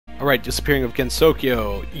Alright, Disappearing of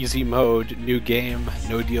Gensokyo, easy mode, new game,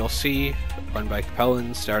 no DLC, run by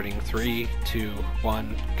Capellan, starting 3, 2,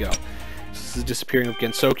 1, go. This is Disappearing of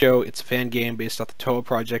Gensokyo. It's a fan game based off the Toa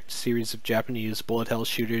Project, series of Japanese bullet hell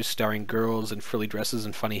shooters starring girls in frilly dresses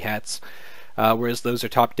and funny hats. Whereas those are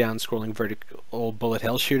top-down scrolling vertical bullet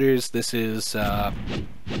hell shooters, this is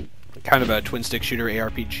kind of a twin-stick shooter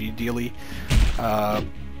ARPG dealy.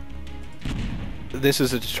 This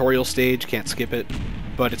is a tutorial stage, can't skip it,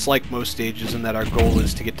 but it's like most stages in that our goal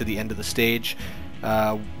is to get to the end of the stage.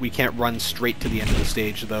 We can't run straight to the end of the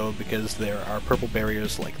stage though, because there are purple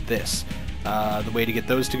barriers like this. The way to get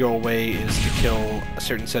those to go away is to kill a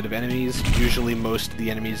certain set of enemies, usually most of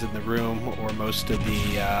the enemies in the room, or most of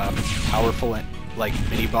the powerful like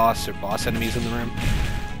mini-boss or boss enemies in the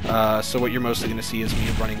room. So what you're mostly going to see is me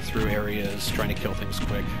running through areas, trying to kill things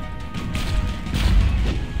quick.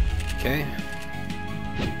 Okay.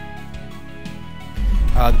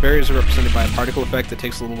 The barriers are represented by a particle effect that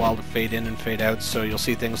takes a little while to fade in and fade out, so you'll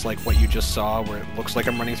see things like what you just saw, where it looks like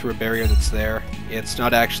I'm running through a barrier that's there. It's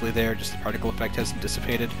not actually there, just the particle effect hasn't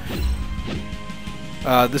dissipated.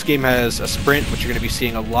 This game has a sprint, which you're going to be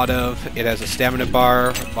seeing a lot of. It has a stamina bar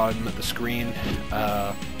at the bottom of the screen,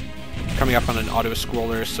 coming up on an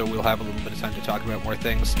auto-scroller, so we'll have a little bit of time to talk about more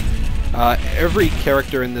things. Every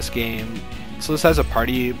character in this game, so this has a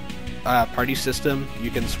party system.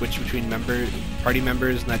 You can switch between party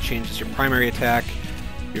members, and that changes your primary attack,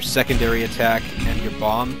 your secondary attack, and your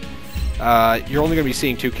bomb. You're only going to be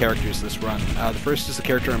seeing two characters this run. The first is the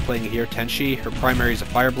character I'm playing here, Tenshi. Her primary is a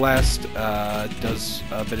Fire Blast, does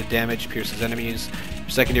a bit of damage, pierces enemies. Her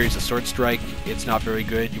secondary is a Sword Strike. It's not very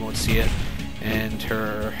good, you won't see it. And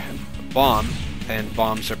her bomb, and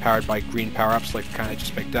bombs are powered by green power-ups like the kind I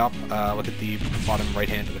just picked up. Look at the bottom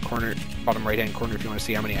right-hand corner if you want to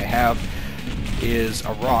see how many I have, is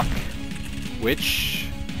a rock, which,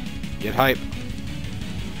 get hype,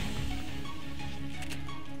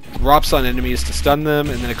 drops on enemies to stun them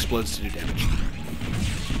and then explodes to do damage.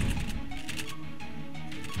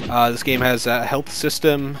 This game has a health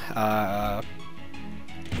system,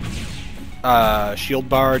 shield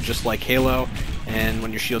bar just like Halo, and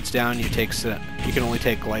when your shield's down you can only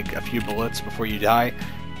take like a few bullets before you die,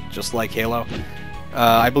 just like Halo.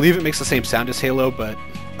 I believe it makes the same sound as Halo, but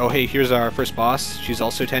oh hey, here's our first boss. She's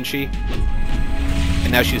also Tenshi,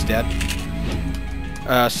 and now she's dead.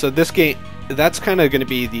 So this game, that's kind of going to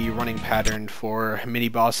be the running pattern for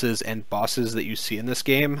mini-bosses and bosses that you see in this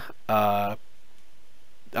game. I'm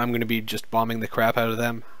going to be just bombing the crap out of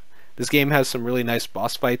them. This game has some really nice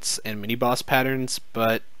boss fights and mini-boss patterns,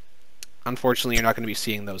 but unfortunately you're not going to be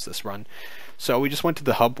seeing those this run. So we just went to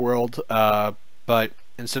the hub world, but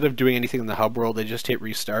instead of doing anything in the hub world, I just hit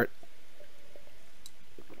restart.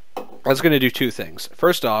 That's going to do two things.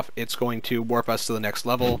 First off, it's going to warp us to the next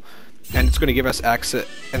level, and it's going to give us access,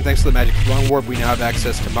 and thanks to the magic of Long Warp, we now have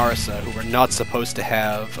access to Marisa, who we're not supposed to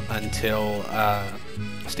have until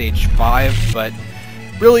stage 5, but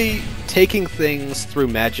really, taking things through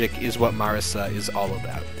magic is what Marisa is all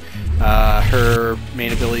about. Her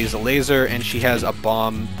main ability is a laser, and she has a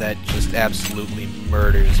bomb that just absolutely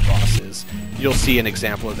murders bosses. You'll see an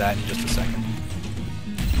example of that in just a second.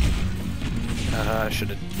 I should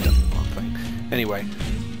have done the wrong thing. Anyway,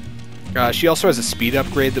 she also has a speed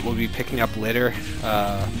upgrade that we'll be picking up later,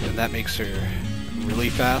 and that makes her really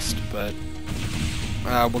fast, but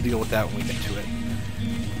we'll deal with that when we get to it.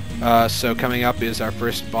 So coming up is our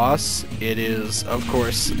first boss. It is, of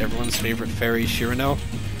course, everyone's favorite fairy, Shirano.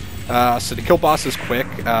 So to kill bosses quick,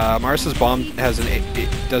 Marisa's bomb has it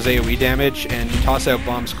does AoE damage, and to toss out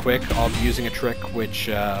bombs quick, I'll be using a trick which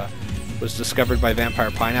was discovered by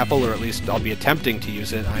Vampire Pineapple, or at least I'll be attempting to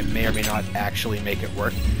use it. I may or may not actually make it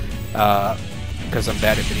work, because I'm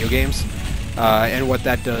bad at video games. And what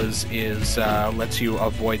that does is lets you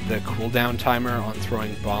avoid the cooldown timer on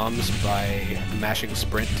throwing bombs by mashing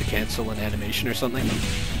sprint to cancel an animation or something.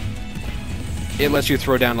 It lets you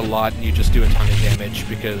throw down a lot and you just do a ton of damage,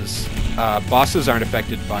 because bosses aren't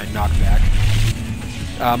affected by knockback.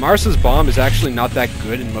 Marisa's bomb is actually not that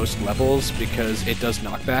good in most levels because it does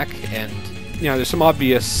knockback, and you know, there's some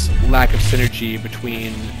obvious lack of synergy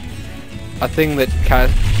between a thing that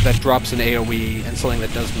drops an AoE and something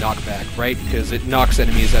that does knockback, right? Because it knocks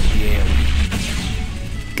enemies out of the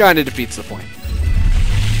AoE. Kinda defeats the point.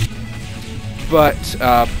 But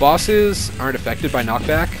bosses aren't affected by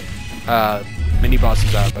knockback.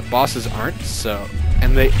 Mini-bosses are, but bosses aren't, so...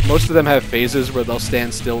 And most of them have phases where they'll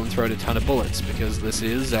stand still and throw out a ton of bullets, because this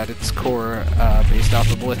is, at its core, based off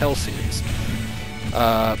the Bullet Hell series.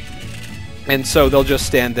 And so they'll just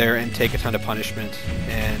stand there and take a ton of punishment,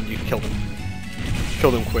 and you kill them.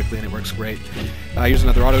 kill them quickly and it works great. Here's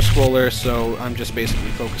another auto-scroller, so I'm just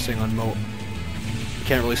basically focusing on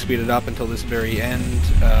can't really speed it up until this very end.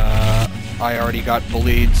 I already got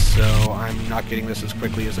bullied, so I'm not getting this as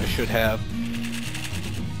quickly as I should have.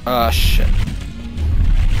 Shit.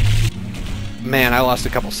 Man, I lost a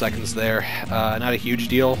couple seconds there. Not a huge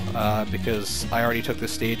deal, because I already took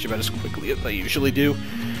this stage about as quickly as I usually do.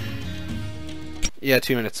 Yeah,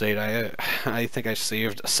 2 minutes 8. I think I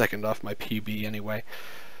saved a second off my PB anyway.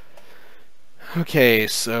 Okay,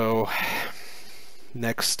 so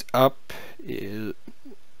next up is...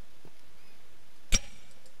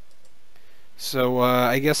 So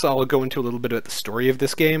I guess I'll go into a little bit about the story of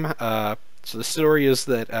this game. So the story is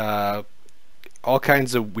that all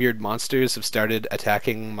kinds of weird monsters have started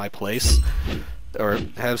attacking my place, or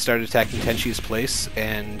have started attacking Tenshi's place,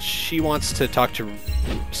 and she wants to talk to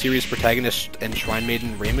series protagonist and Shrine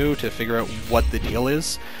Maiden Reimu to figure out what the deal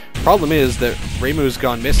is. Problem is that Reimu's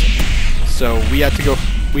gone missing, so we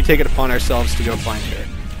take it upon ourselves to go find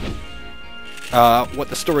her. What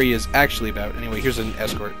the story is actually about, anyway, here's an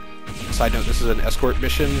escort. Side note, this is an escort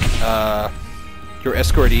mission. Your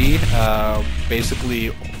escortee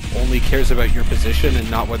basically only cares about your position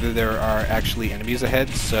and not whether there are actually enemies ahead,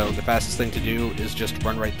 so the fastest thing to do is just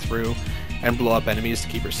run right through and blow up enemies to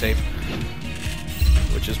keep her safe,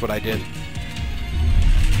 which is what I did.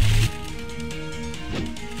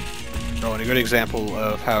 Oh, and a good example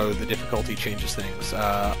of how the difficulty changes things.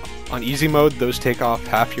 On easy mode, those take off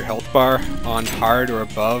half your health bar. On hard or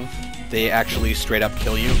above, they actually straight up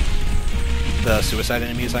kill you. The suicide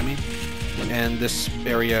enemies, I mean. And this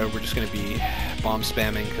area, we're just going to be bomb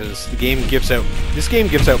spamming because this game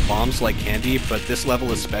gives out bombs like candy, but this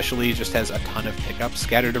level especially just has a ton of pickups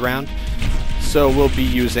scattered around, so we'll be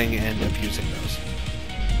using and abusing those.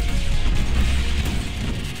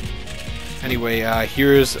 Anyway,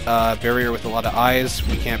 here's a barrier with a lot of eyes.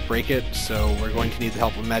 We can't break it, so we're going to need the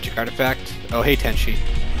help of a magic artifact. Oh, hey Tenshi.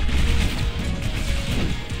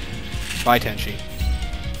 Bye Tenshi.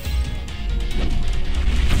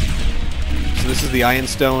 So this is the Iron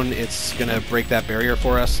Stone. It's going to break that barrier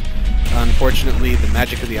for us. Unfortunately, the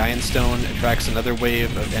magic of the Iron Stone attracts another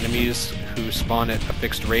wave of enemies who spawn at a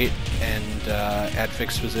fixed rate and at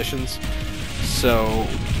fixed positions. So,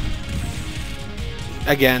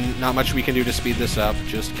 again, not much we can do to speed this up.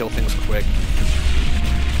 Just kill things quick.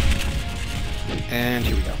 And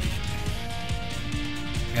here we go.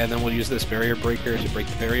 And then we'll use this barrier breaker to break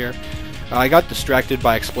the barrier. I got distracted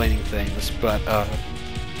by explaining things, but...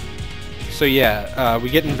 So yeah, we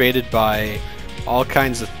get invaded by all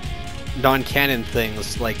kinds of non-canon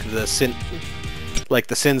things like the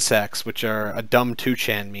Synsects, which are a dumb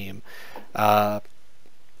 2chan meme,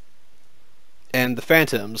 and the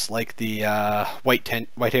Phantoms, like the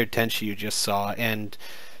white-haired Tenshi you just saw. And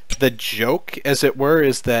the joke, as it were,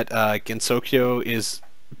 is that Gensokyo is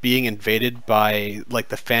being invaded by like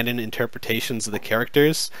the fanon interpretations of the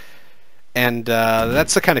characters. And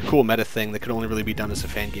that's a kind of cool meta thing that could only really be done as a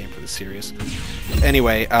fan game for the series.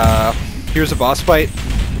 Anyway, here's a boss fight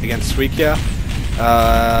against Suikia.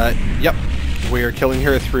 Yep, we're killing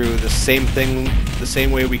her through the same thing, the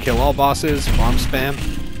same way we kill all bosses, bomb spam.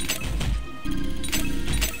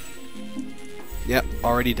 Yep,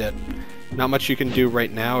 already did. Not much you can do right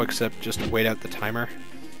now except just wait out the timer.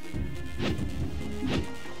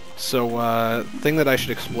 So, thing that I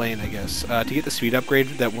should explain, I guess. To get the speed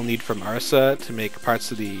upgrade that we'll need from Arsa to make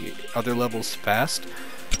parts of the other levels fast,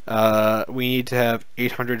 we need to have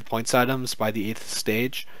 800 points items by the 8th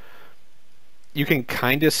stage. You can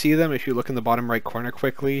kind of see them if you look in the bottom right corner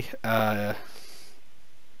quickly. Like,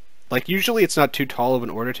 usually it's not too tall of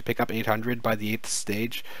an order to pick up 800 by the 8th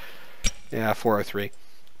stage. Yeah, 403.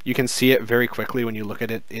 You can see it very quickly when you look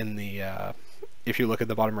at it in the, if you look at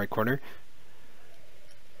the bottom right corner.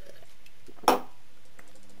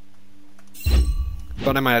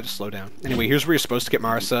 But I might have to slow down. Anyway, here's where you're supposed to get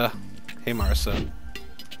Marisa. Hey, Marisa.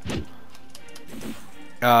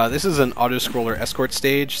 This is an auto-scroller escort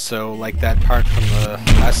stage, so like that part from the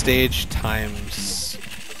last stage times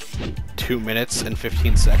 2 minutes and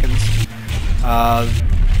 15 seconds. Our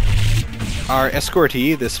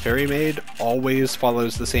escortee, this fairy maid, always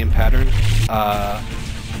follows the same pattern. Well,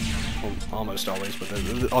 almost always, but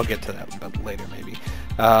I'll get to that later, maybe.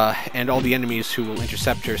 And all the enemies who will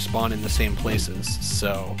intercept her spawn in the same places,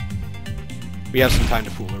 so we have some time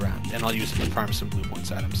to fool around, and I'll use it to farm some blue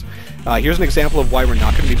points items. Here's an example of why we're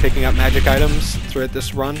not going to be picking up magic items throughout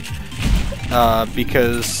this run,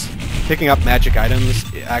 because picking up magic items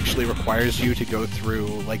actually requires you to go through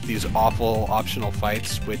like these awful optional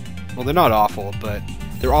fights with, well, they're not awful, but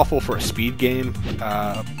They're awful for a speed game.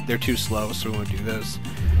 They're too slow, so we won't do those.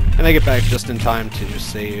 And I get back just in time to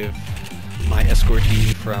save my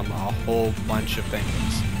escortee from a whole bunch of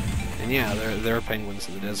penguins. And yeah, there are penguins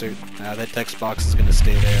in the desert. That text box is going to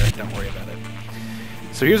stay there, don't worry about it.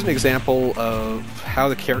 So here's an example of how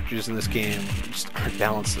the characters in this game just aren't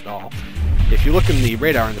balanced at all. If you look in the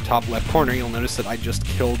radar in the top left corner, you'll notice that I just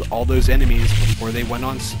killed all those enemies before they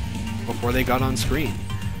got on screen.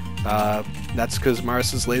 That's because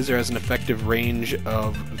Maris's laser has an effective range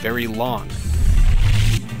of very long.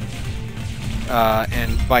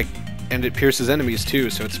 And it pierces enemies too,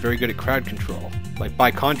 so it's very good at crowd control. Like,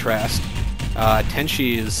 by contrast,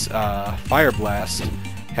 Tenshi's Fire Blast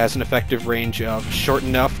has an effective range of short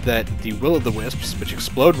enough that the Will-o'-the-Wisps, which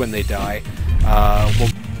explode when they die,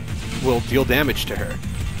 will deal damage to her.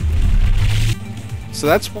 So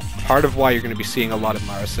that's part of why you're going to be seeing a lot of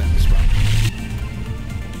Marisa in this run.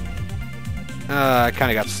 I kind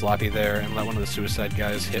of got sloppy there and let one of the suicide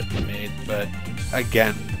guys hit the maid, but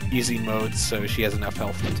again, easy mode, so she has enough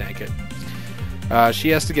health to tank it. She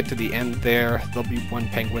has to get to the end there. There'll be one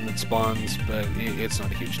penguin that spawns, but it's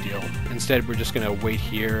not a huge deal. Instead, we're just going to wait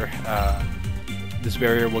here. This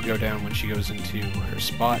barrier will go down when she goes into her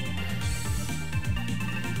spot.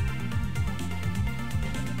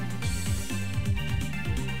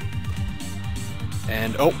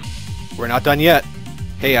 And, oh, we're not done yet.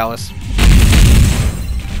 Hey, Alice.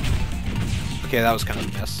 Okay, that was kind of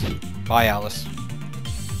a mess. Bye, Alice.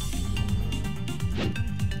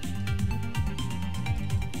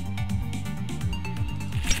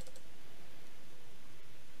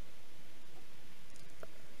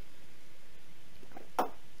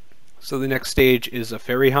 So the next stage is a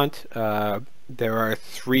fairy hunt. There are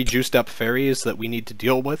 3 juiced up fairies that we need to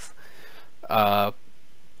deal with.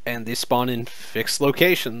 And they spawn in fixed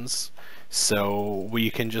locations, so we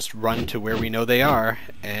can just run to where we know they are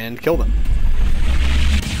and kill them.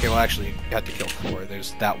 Okay, well actually, you have to kill 4.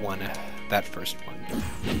 There's that one, that first one,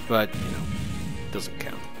 but, you know, doesn't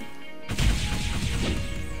count.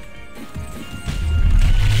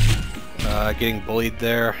 Getting bullied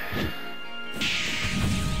there.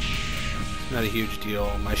 Not a huge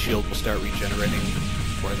deal. My shield will start regenerating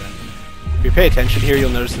before then. If you pay attention here, you'll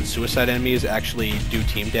notice that suicide enemies actually do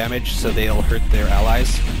team damage, so they'll hurt their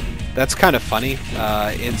allies. That's kind of funny.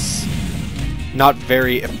 It's not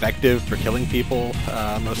very effective for killing people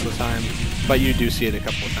most of the time, but you do see it a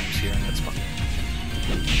couple of times here, and that's fun.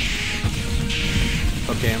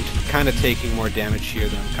 Okay, I'm kind of taking more damage here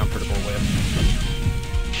than I'm comfortable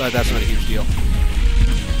with, but that's not a huge deal.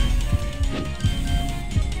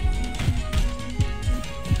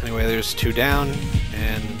 Anyway, there's 2 down,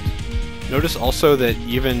 and notice also that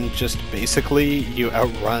even just basically, you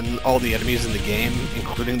outrun all the enemies in the game,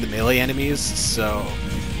 including the melee enemies, so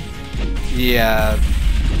yeah,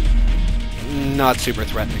 not super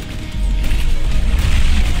threatening.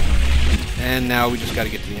 And now we just gotta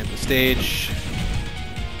get to the end of the stage.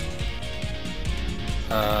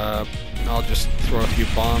 I'll just throw a few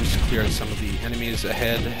bombs to clear out some of the enemies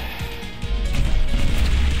ahead.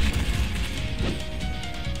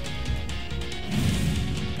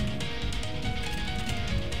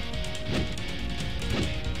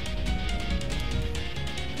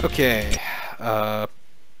 Okay,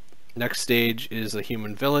 next stage is the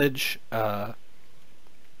human village.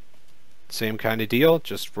 Same kind of deal,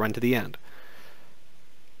 just run to the end.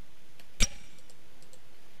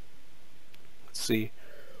 Let's see.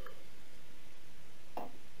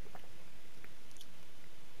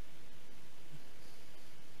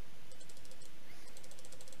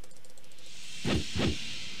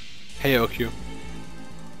 Hey, Okyu.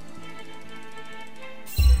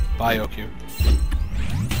 Bye, Okyu.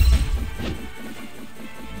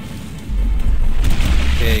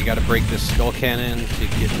 Okay, you gotta break this skull cannon to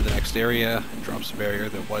get to the next area. It drops a barrier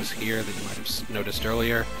that was here that you might have noticed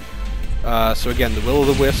earlier. So again, the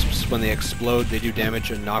Will-o'-the-Wisps, when they explode, they do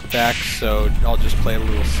damage and knockback, so I'll just play a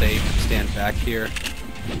little safe and stand back here.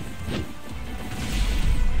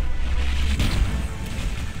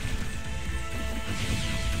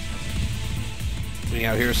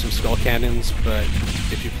 Anyhow, here are some skull cannons, but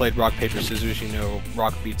if you played Rock, Paper, Scissors, you know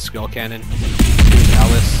Rock beats skull cannon. Here's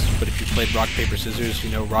Alice, but if you played Rock, Paper, Scissors, you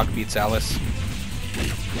know Rock beats Alice.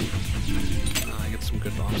 I get some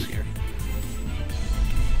good bombs here.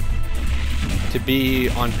 To be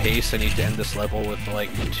on pace, I need to end this level with like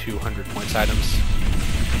 200 points items.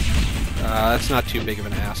 That's not too big of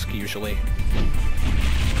an ask, usually.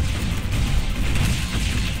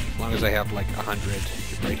 As long as I have like 100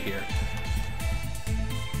 right here.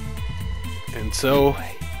 And so,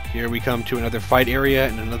 Here we come to another fight area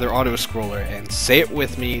and another auto-scroller, and say it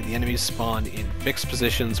with me, the enemies spawn in fixed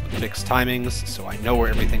positions with fixed timings, so I know where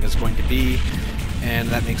everything is going to be, and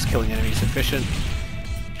that makes killing enemies efficient.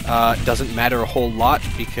 Doesn't matter a whole lot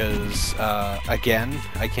because, again,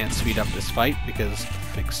 I can't speed up this fight because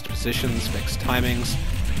fixed positions, fixed timings,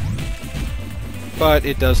 but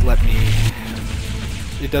it does let me,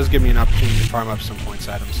 it does give me an opportunity to farm up some points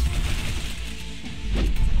items.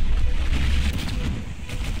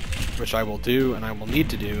 Which I will do, and I will need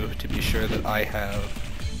to do, to be sure that I have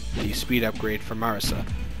the speed upgrade for Marisa.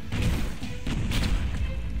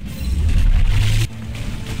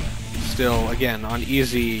 Still, again, on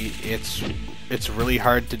easy, it's really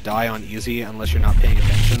hard to die on easy unless you're not paying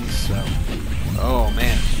attention, so... Oh,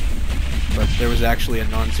 man. But there was actually a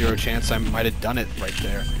non-zero chance I might have done it right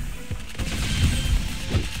there.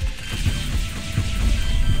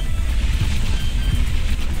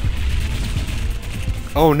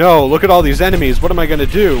 Oh no, look at all these enemies, what am I gonna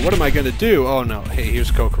do? What am I gonna do? Oh no, hey,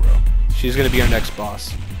 here's Kokoro. She's gonna be our next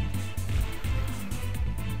boss.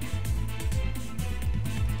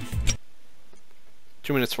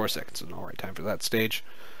 Two minutes, 4 seconds is an alright time for that stage.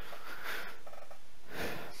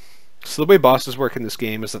 So the way bosses work in this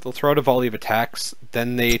game is that they'll throw out a volley of attacks,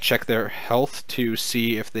 then they check their health to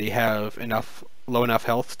see if they have low enough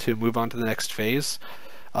health to move on to the next phase.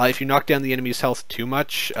 If you knock down the enemy's health too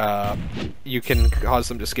much, you can cause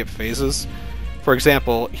them to skip phases. For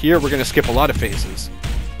example, here we're going to skip a lot of phases.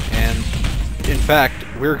 And, in fact,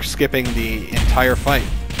 we're skipping the entire fight.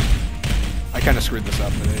 I kind of screwed this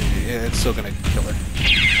up, but it's still going to kill her.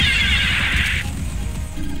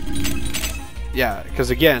 Yeah,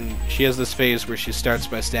 because again, she has this phase where she starts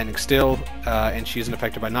by standing still, and she isn't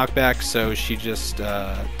affected by knockback, so she just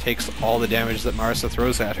takes all the damage that Marisa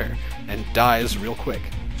throws at her, and dies real quick.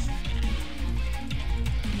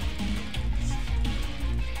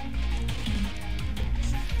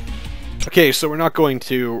 Okay, so we're not going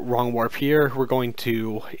to wrong warp here, we're going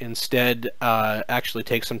to instead actually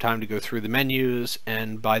take some time to go through the menus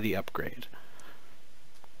and buy the upgrade.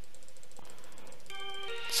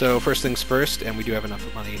 So first things first, and we do have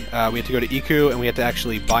enough money, we have to go to Iku and we have to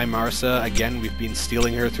actually buy Marisa. Again, we've been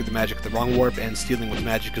stealing her through the magic of the wrong warp, and stealing with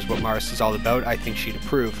magic is what Marisa is all about. I think she'd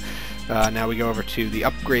approve. Now we go over to the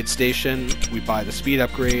upgrade station, we buy the speed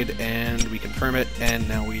upgrade, and we confirm it, and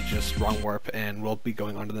now we just wrong warp, and we'll be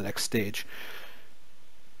going on to the next stage.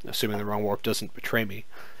 Assuming the wrong warp doesn't betray me.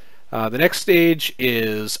 The next stage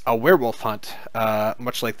is a werewolf hunt.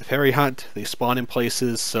 Much like the fairy hunt, they spawn in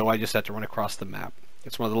places, so I just have to run across the map.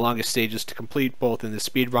 It's one of the longest stages to complete, both in the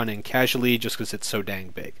speed run and casually, just because it's so dang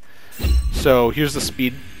big. So here's the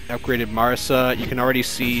speed upgraded Marisa. You can already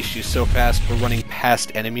see she's so fast we're running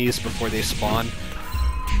past enemies before they spawn.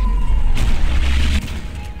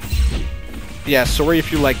 Yeah, sorry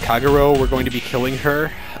if you like Kagero, we're going to be killing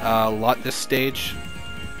her a lot this stage.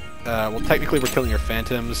 Well, technically we're killing her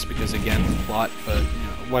phantoms, because again, plot, but you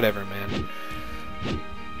know, whatever, man.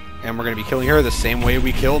 And we're going to be killing her the same way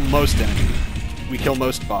we kill most enemies. We kill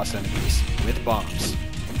most boss enemies, with bombs.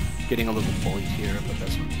 Getting a little bullied here, but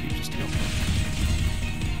that's not a huge deal.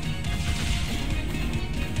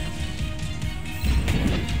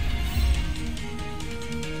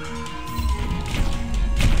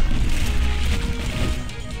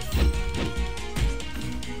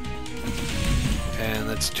 And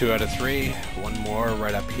that's 2 out of 3. One more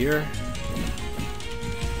right up here.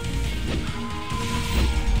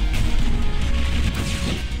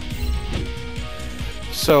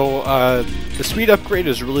 So, the speed upgrade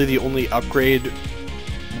is really the only upgrade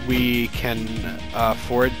we can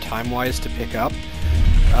afford time-wise to pick up.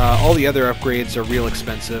 All the other upgrades are real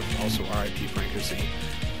expensive, also RIP Francozy,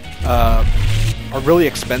 are really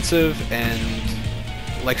expensive, and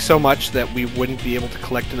like so much that we wouldn't be able to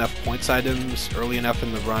collect enough points items early enough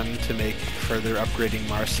in the run to make further upgrading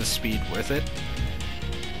Marisa's speed worth it.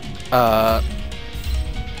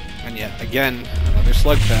 And yeah, again, another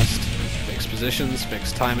slugfest. Fixed positions,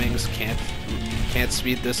 fixed timings, can't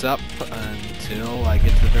speed this up until I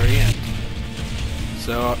get to the very end.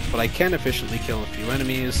 So, but I can efficiently kill a few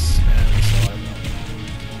enemies, and so I will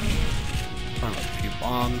farm up a few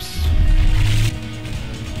bombs.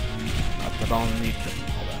 Not that I'll need them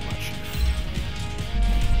all that much.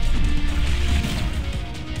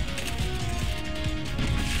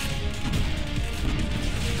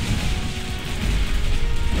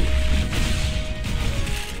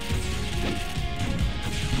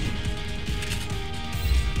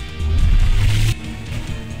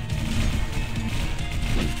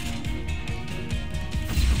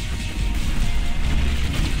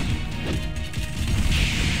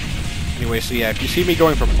 Anyway, so yeah, if you see me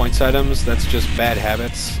going for points items, that's just bad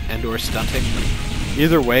habits and or stunting.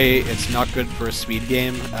 Either way, it's not good for a speed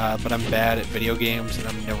game, but I'm bad at video games and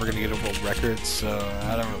I'm never going to get a world record, so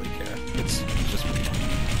I don't really care. It's just for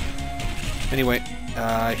fun. Anyway,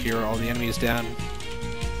 here are all the enemies down.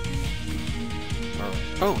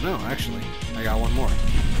 Oh no, actually, I got one more.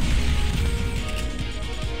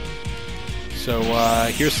 So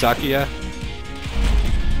here's Sakuya.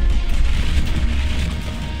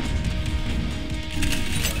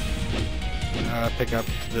 Pick up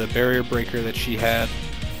the barrier breaker that she had,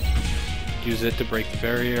 use it to break the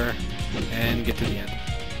barrier, and get to the end.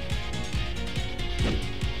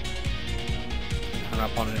 Hung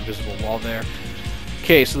up on an invisible wall there.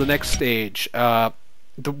 Okay, so the next stage.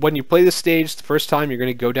 When you play this stage the first time, you're going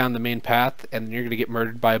to go down the main path, and you're going to get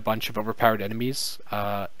murdered by a bunch of overpowered enemies,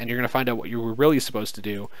 and you're going to find out what you were really supposed to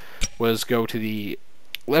do was go to the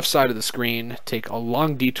left side of the screen, take a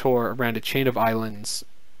long detour around a chain of islands,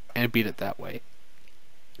 and beat it that way.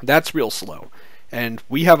 That's real slow, and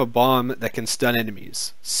we have a bomb that can stun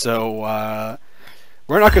enemies, so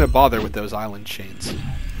we're not going to bother with those island chains.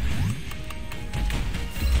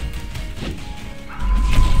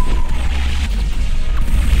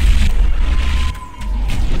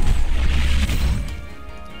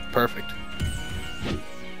 Perfect.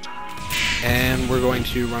 And we're going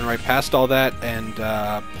to run right past all that and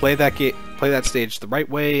play that stage the right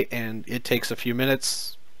way, and it takes a few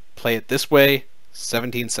minutes. Play it this way,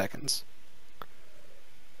 17 seconds.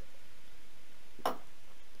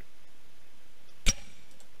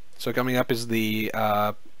 So coming up is the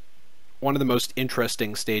one of the most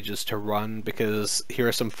interesting stages to run, because here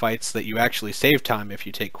are some fights that you actually save time if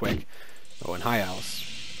you take quick. Oh, and hi Alice.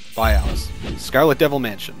 Bye Alice. Scarlet Devil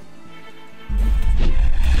Mansion.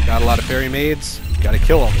 Got a lot of fairy maids. Gotta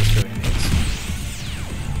kill all those fairy maids.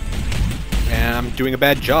 And I'm doing a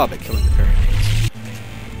bad job at killing the fairy maids.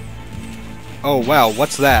 Oh wow,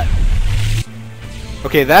 what's that?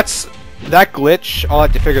 Okay, that glitch, I'll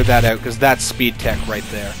have to figure that out, because that's speed tech right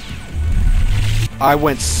there. I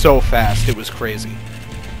went so fast, it was crazy.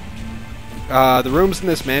 The rooms in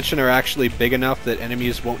this mansion are actually big enough that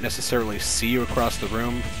enemies won't necessarily see you across the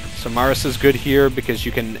room. So Maris is good here because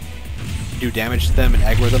you can do damage to them and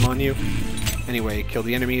aggro them on you. Anyway, kill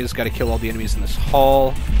the enemies, gotta kill all the enemies in this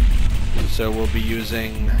hall. So we'll be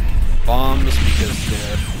using bombs because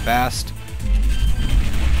they're fast.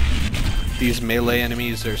 These melee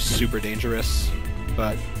enemies are super dangerous,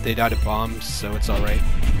 but they die to bombs, so it's alright.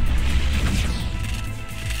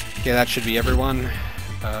 Okay, that should be everyone.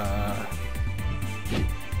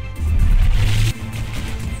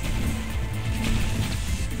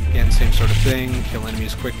 Again, same sort of thing, kill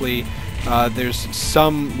enemies quickly. There's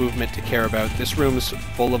some movement to care about. This room's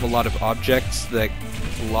full of a lot of objects that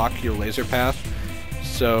block your laser path,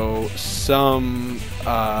 so some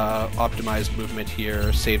optimized movement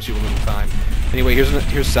here saves you a little time. Anyway, here's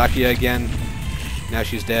Sakuya again. Now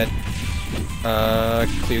she's dead.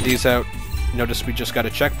 Clear these out. Notice we just got a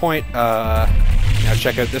checkpoint. Now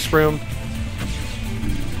check out this room.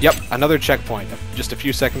 Yep, another checkpoint, just a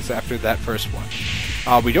few seconds after that first one.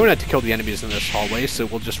 We don't have to kill the enemies in this hallway, so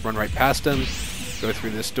we'll just run right past them, go through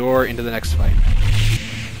this door, into the next fight.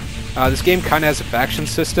 This game kind of has a faction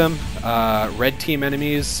system. Red team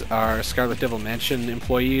enemies are Scarlet Devil Mansion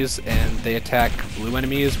employees, and they attack blue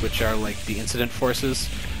enemies, which are like the incident forces.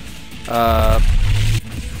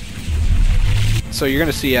 So you're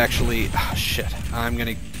going to see actually... Oh, shit. I'm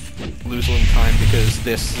going to lose a little time because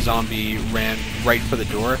this zombie ran right for the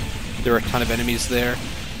door. There are a ton of enemies there.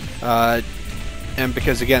 And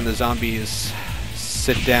because, again, the zombies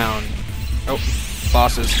sit down... Oh,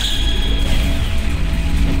 bosses.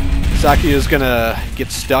 Sakuya's gonna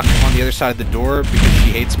get stuck on the other side of the door because she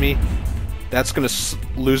hates me. That's gonna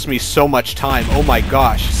lose me so much time. Oh my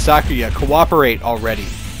gosh. Sakuya, cooperate already.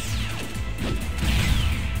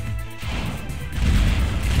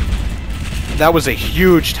 That was a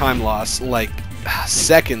huge time loss. Like,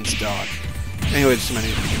 seconds, dog. Anyway, just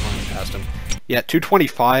many running past him. Yeah,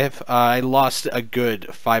 225. I lost a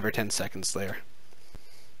good 5 or 10 seconds there.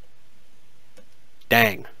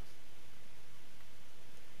 Dang.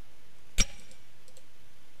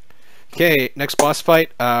 Okay, next boss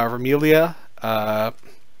fight, Remelia.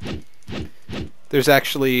 There's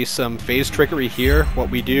actually some phase trickery here. What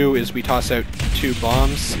we do is we toss out 2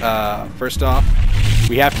 bombs. First off,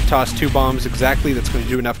 we have to toss 2 bombs exactly that's going to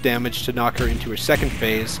do enough damage to knock her into her second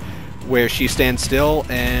phase, where she stands still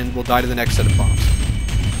and will die to the next set of bombs.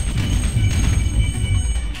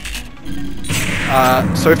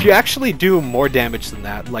 So if you actually do more damage than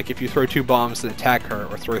that, like if you throw 2 bombs that attack her,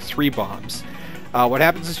 or throw 3 bombs, What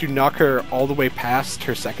happens is you knock her all the way past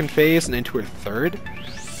her second phase and into her third,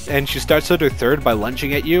 and she starts out her third by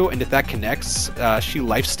lunging at you, and if that connects, she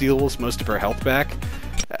lifesteals most of her health back,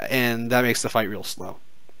 and that makes the fight real slow.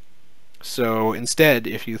 So instead,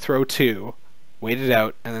 if you throw 2, wait it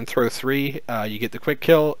out, and then throw 3, you get the quick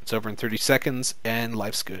kill, it's over in 30 seconds, and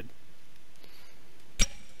life's good.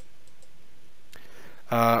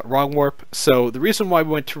 Wrong warp. So the reason why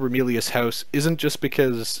we went to Remelia's house isn't just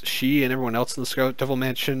because she and everyone else in the Scarlet Devil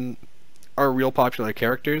Mansion are real popular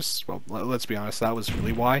characters. Well, let's be honest, that was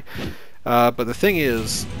really why. But the thing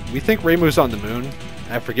is, we think Reimu's on the moon.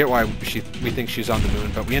 I forget why we think she's on the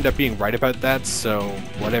moon, but we end up being right about that, so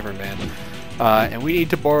whatever, man. And we need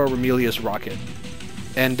to borrow Remelia's rocket.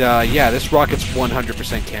 And yeah, this rocket's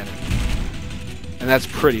 100% cannon. And that's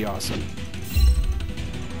pretty awesome.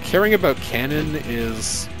 Caring about canon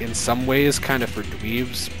is, in some ways, kind of for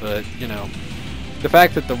dweebs, but, you know, the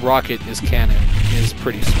fact that the rocket is canon is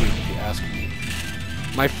pretty sweet if you ask me.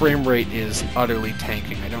 My frame rate is utterly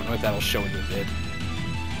tanking. I don't know if that'll show in the vid.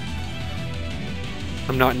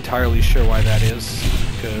 I'm not entirely sure why that is,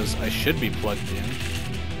 because I should be plugged in.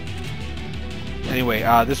 Anyway,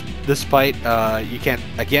 this fight, you can't,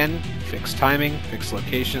 again, fix timing, fix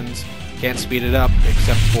locations, can't speed it up,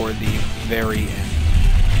 except for the very end.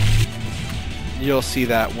 You'll see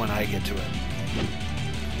that when I get to it.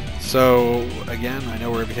 So, again, I know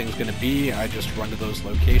where everything's going to be. I just run to those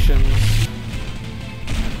locations,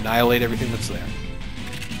 annihilate everything that's there.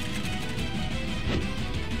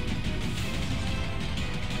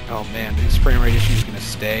 Oh man, this frame rate issue is going to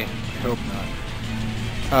stay. I hope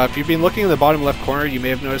not. If you've been looking in the bottom left corner, you may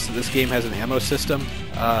have noticed that this game has an ammo system.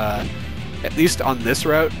 At least on this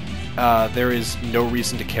route, there is no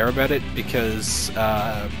reason to care about it because...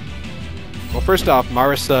 well, first off,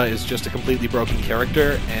 Marisa is just a completely broken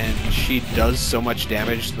character, and she does so much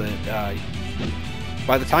damage that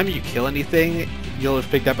by the time you kill anything, you'll have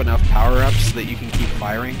picked up enough power-ups that you can keep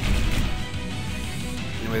firing.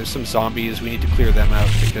 Anyway, there's some zombies. We need to clear them out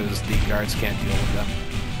because the guards can't deal with them.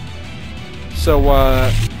 So,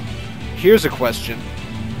 here's a question.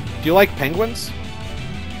 Do you like penguins?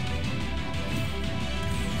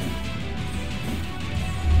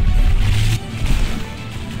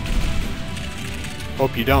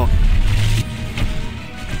 Hope you don't.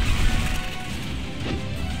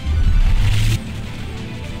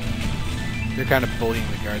 You're kind of bullying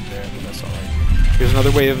the guard there, but that's alright. Here's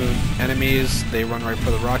another wave of enemies. They run right for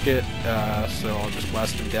the rocket, so I'll just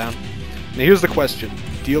blast them down. Now here's the question.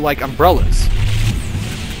 Do you like umbrellas?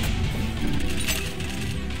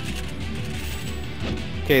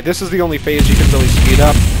 Okay, this is the only phase you can really speed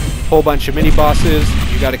up. Whole bunch of mini-bosses.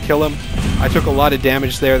 You gotta kill them. I took a lot of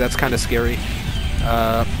damage there. That's kind of scary.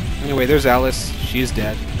 Anyway, there's Alice. She's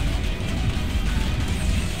dead.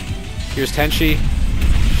 Here's Tenchi.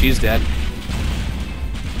 She's dead.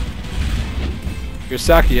 Here's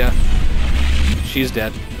Sakuya. She's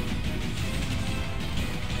dead.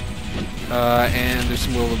 And there's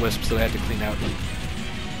some will-o-wisps that I had to clean out.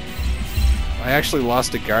 I actually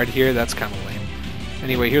lost a guard here. That's kind of lame.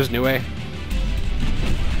 Anyway, here's Nue.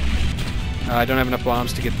 I don't have enough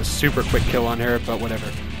bombs to get the super quick kill on her, but whatever.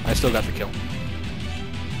 I still got the kill.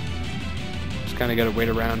 Kind of got to wait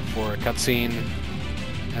around for a cutscene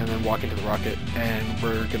and then walk into the rocket, and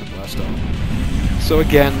we're gonna blast off. So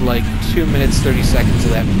again, like 2 minutes 30 seconds of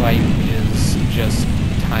that fight is just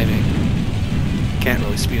timing. Can't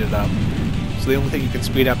really speed it up. So the only thing you can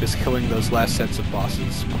speed up is killing those last sets of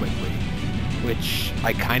bosses quickly, which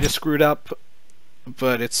I kind of screwed up,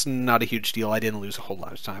 but it's not a huge deal. I didn't lose a whole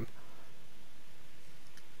lot of time.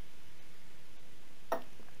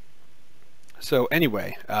 So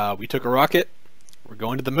anyway, we took a rocket. We're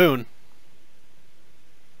going to the moon.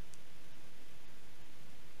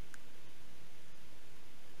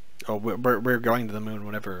 Oh, we're going to the moon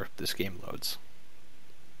whenever this game loads.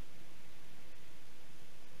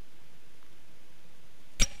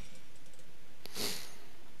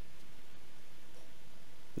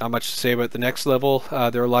 Not much to say about the next level.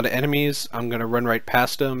 There are a lot of enemies. I'm going to run right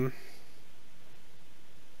past them.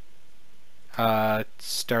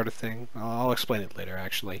 Start a thing. I'll explain it later,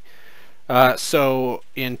 actually. So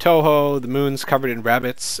in Toho, the moon's covered in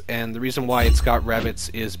rabbits, and the reason why it's got rabbits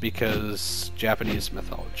is because Japanese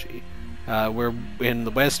mythology. Where in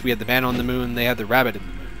the West we had the man on the moon, they had the rabbit in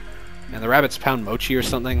the moon. And the rabbits pound mochi or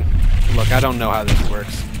something. Look, I don't know how this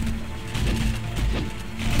works.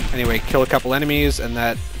 Anyway, kill a couple enemies, and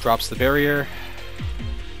that drops the barrier.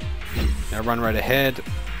 Now run right ahead.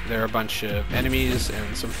 There are a bunch of enemies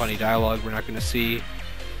and some funny dialogue we're not going to see.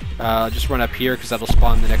 Just run up here because that'll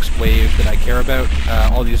spawn the next wave that I care about.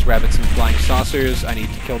 All these rabbits and flying saucers, I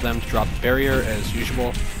need to kill them to drop the barrier as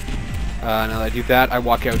usual. Now that I do that, I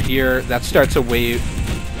walk out here. That starts a wave.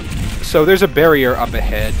 So there's a barrier up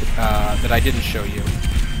ahead that I didn't show you.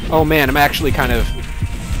 Oh man, I'm actually kind of...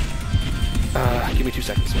 give me 2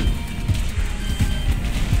 seconds.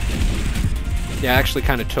 Yeah, I actually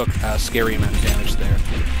kind of took a scary amount of damage there.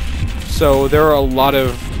 So there are a lot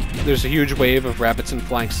of... There's a huge wave of rabbits and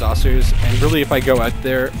flying saucers, and really if I go out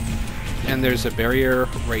there and there's a barrier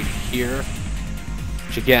right here,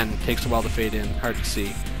 which again takes a while to fade in, hard to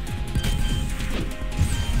see.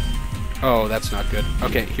 Oh, that's not good.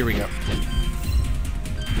 Okay, here we go.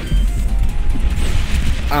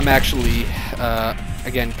 I'm actually,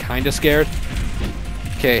 again, kind of scared.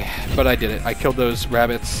 Okay, but I did it. I killed those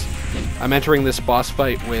rabbits. I'm entering this boss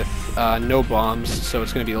fight with no bombs, so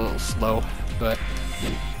it's going to be a little slow, but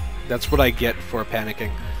that's what I get for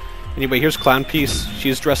panicking. Anyway, here's Clown Piece.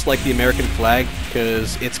 She's dressed like the American flag,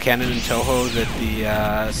 because it's canon in Toho that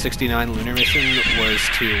the 69 lunar mission was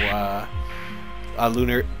to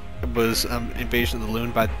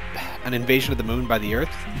invasion of the moon by the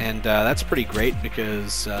Earth, and that's pretty great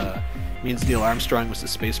because it means Neil Armstrong was a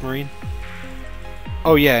space marine.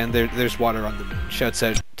 Oh yeah, and there's water on the moon. Shouts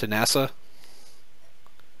out to NASA.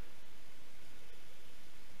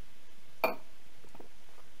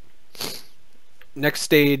 Next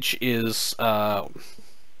stage is one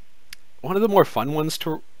of the more fun ones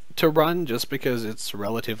to run, just because it's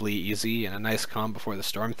relatively easy and a nice calm before the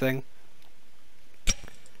storm thing.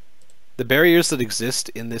 The barriers that exist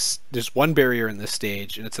in this, there's one barrier in this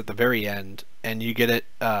stage, and it's at the very end, and you get it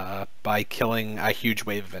by killing a huge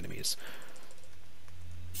wave of enemies.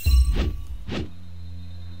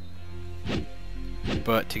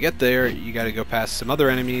 But to get there, you gotta go past some other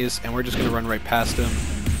enemies, and we're just gonna run right past them,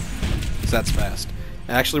 because that's fast.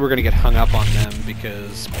 And actually, we're gonna get hung up on them,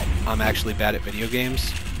 because I'm actually bad at video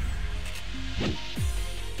games.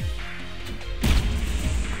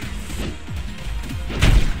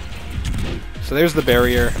 So there's the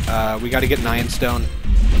barrier. We got to get an Iron Stone.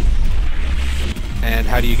 And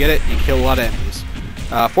how do you get it? You kill a lot of enemies.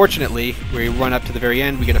 Fortunately, we run up to the very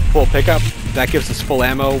end, we get a full pickup. That gives us full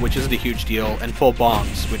ammo, which isn't a huge deal, and full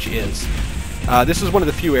bombs, which is. This is one of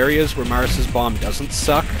the few areas where Maris's bomb doesn't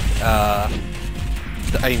suck.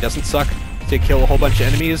 Doesn't suck to kill a whole bunch of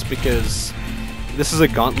enemies, because this is a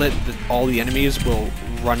gauntlet that all the enemies will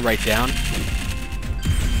run right down.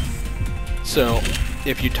 So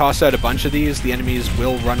if you toss out a bunch of these, the enemies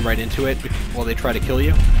will run right into it while they try to kill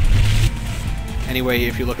you. Anyway,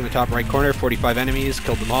 if you look in the top right corner, 45 enemies,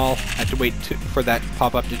 killed them all. Had to wait for that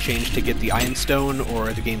pop-up to change to get the Iron Stone,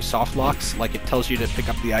 or the game soft locks, like it tells you to pick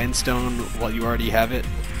up the Iron Stone while you already have it,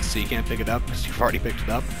 so you can't pick it up because you've already picked it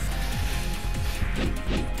up.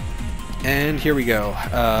 And here we go.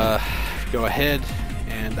 Go ahead,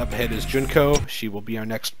 and up ahead is Junko. She will be our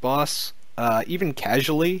next boss. Even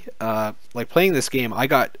casually, like playing this game,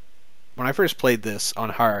 when I first played this on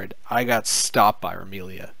hard, I got stopped by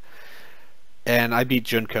Romelia. And I beat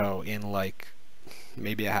Junko in like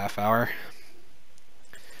maybe a half hour.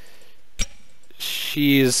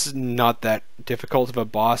 She's not that difficult of a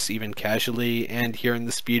boss, even casually, and here in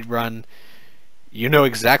the speed run, you know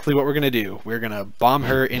exactly what we're going to do. We're going to bomb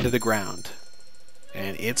her into the ground,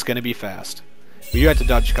 and it's going to be fast. We do have to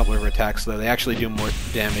dodge a couple of her attacks, though. They actually do more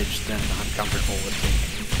damage than I'm comfortable with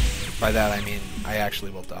taking. By that I mean, I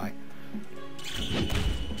actually will die.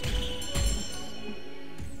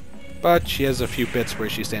 But she has a few bits where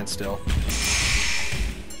she stands still.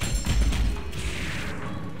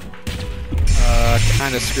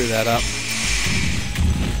 Kind of screw that up.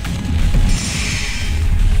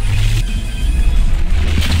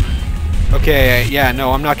 Okay, yeah,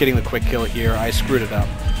 no, I'm not getting the quick kill here. I screwed it up.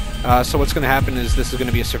 So what's going to happen is this is going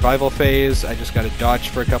to be a survival phase. I just got to dodge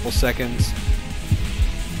for a couple seconds.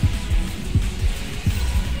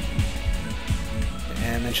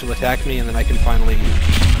 And then she'll attack me, and then I can finally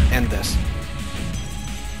end this.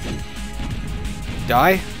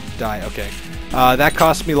 Die? Die, okay. That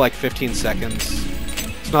cost me like 15 seconds.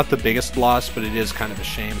 It's not the biggest loss, but it is kind of a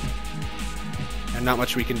shame. And not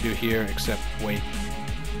much we can do here except wait.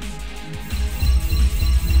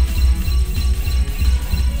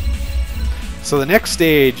 So the next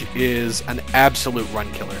stage is an absolute run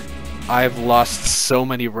killer. I've lost so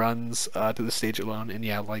many runs to this stage alone, and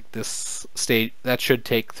yeah, like this stage, that should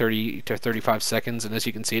take 30 to 35 seconds, and as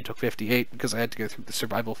you can see, it took 58 because I had to go through the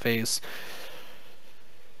survival phase.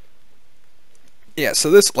 Yeah,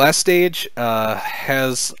 so this last stage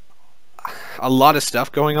has a lot of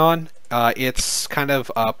stuff going on. It's kind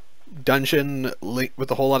of a dungeon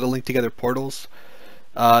with a whole lot of linked together portals.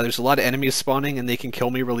 There's a lot of enemies spawning, and they can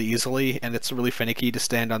kill me really easily, and it's really finicky to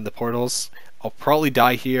stand on the portals. I'll probably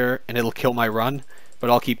die here, and it'll kill my run, but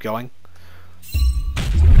I'll keep going.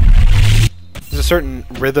 There's a certain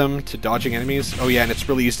rhythm to dodging enemies. Oh yeah, and it's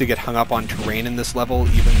really easy to get hung up on terrain in this level,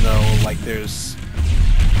 even though, like, there's...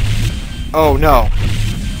 Oh no!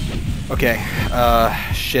 Okay,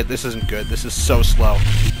 shit, this isn't good. This is so slow.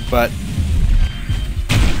 But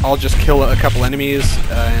I'll just kill a couple enemies,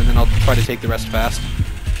 and then I'll try to take the rest fast.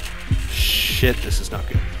 Shit, this is not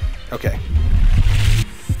good. Okay.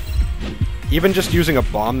 Even just using a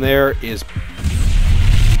bomb there is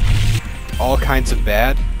all kinds of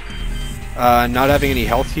bad. Not having any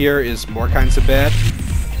health here is more kinds of bad.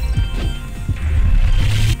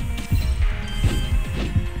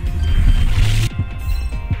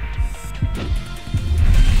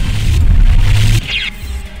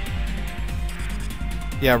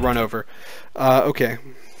 Yeah, run over. Okay.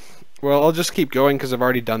 Well, I'll just keep going because I've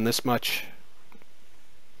already done this much.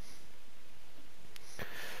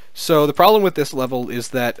 So the problem with this level is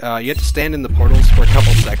that you have to stand in the portals for a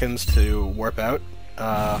couple seconds to warp out.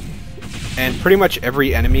 And pretty much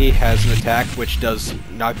every enemy has an attack which does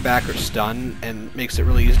knockback or stun and makes it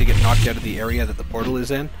really easy to get knocked out of the area that the portal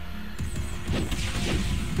is in.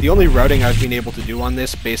 The only routing I've been able to do on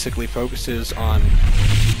this basically focuses on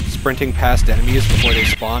sprinting past enemies before they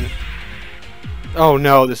spawn. Oh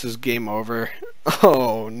no, this is game over.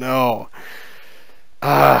 Oh no.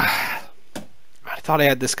 I thought I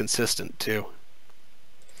had this consistent too.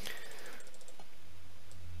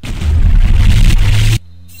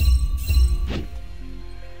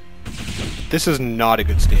 This is not a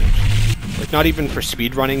good stage. Like, not even for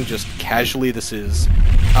speedrunning, just casually, this is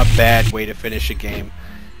a bad way to finish a game.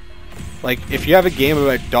 Like, if you have a game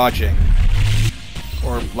about dodging,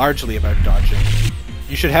 or largely about dodging,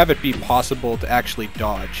 you should have it be possible to actually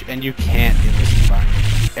dodge, and you can't in this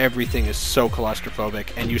environment. Everything is so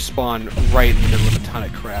claustrophobic, and you spawn right in the middle of a ton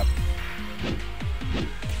of crap.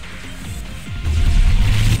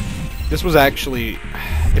 This was actually...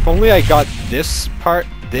 If only I got this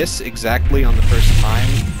exactly on the first time,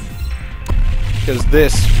 because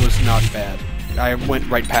this was not bad. I went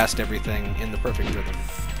right past everything in the perfect rhythm.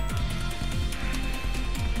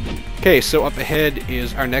 Okay, so up ahead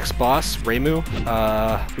is our next boss, Reimu.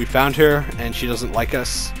 We found her, and she doesn't like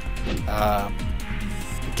us.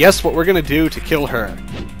 Guess what we're gonna do to kill her?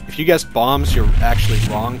 If you guessed bombs, you're actually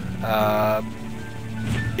wrong.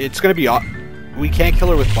 It's gonna be... We can't kill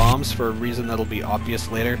her with bombs for a reason that'll be obvious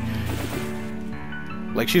later.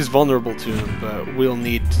 Like, she's vulnerable to them, but we'll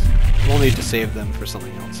need to save them for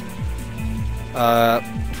something else.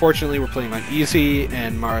 Fortunately, we're playing on easy,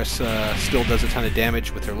 and Maris still does a ton of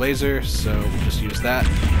damage with her laser, so we'll just use that.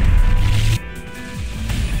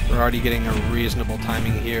 We're already getting a reasonable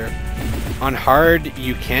timing here. On hard,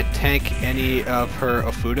 you can't tank any of her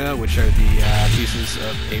Ofuda, which are the pieces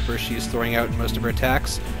of paper she's throwing out in most of her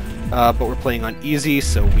attacks. But we're playing on easy,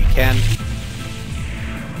 so we can.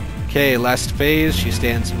 Okay, last phase, she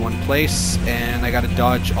stands in one place, and I gotta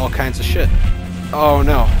dodge all kinds of shit. Oh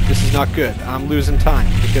no, this is not good. I'm losing time,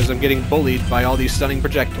 because I'm getting bullied by all these stunning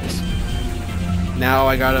projectiles. Now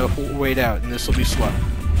I gotta wait out, and this will be slow.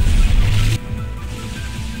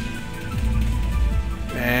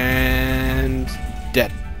 And...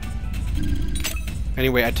 dead.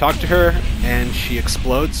 Anyway, I talked to her, and she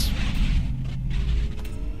explodes.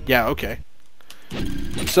 Yeah, okay.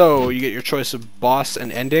 So you get your choice of boss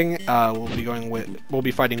and ending. We'll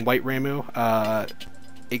be fighting White Reimu.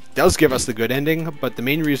 It does give us the good ending, but the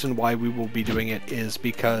main reason why we will be doing it is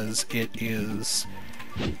because it is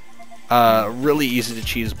really easy to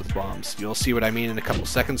cheese with bombs. You'll see what I mean in a couple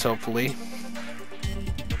seconds, hopefully.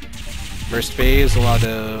 First phase, a lot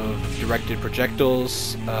of directed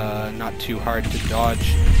projectiles, not too hard to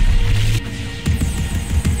dodge.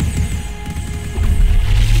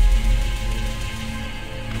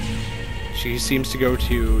 She seems to go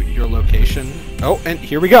to your location. Oh, and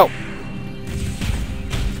here we go!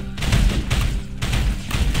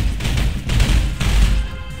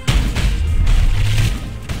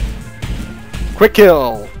 Quick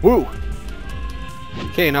kill! Woo!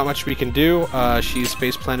 Okay, not much we can do. She's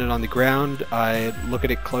face planted on the ground. I look at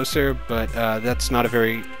it closer, but that's not a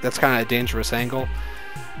very... that's kind of a dangerous angle.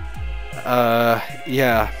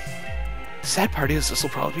 Yeah. The sad part is, this will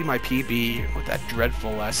probably be my PB with that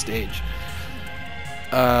dreadful last stage.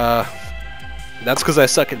 That's because I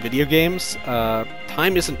suck at video games.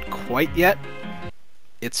 Time isn't quite yet.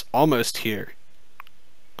 It's almost here.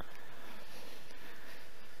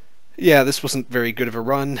 Yeah, this wasn't very good of a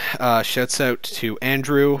run. Shouts out to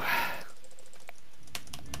Andrew.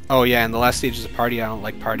 Oh yeah, and the last stage is a party. I don't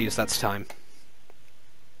like parties. That's time.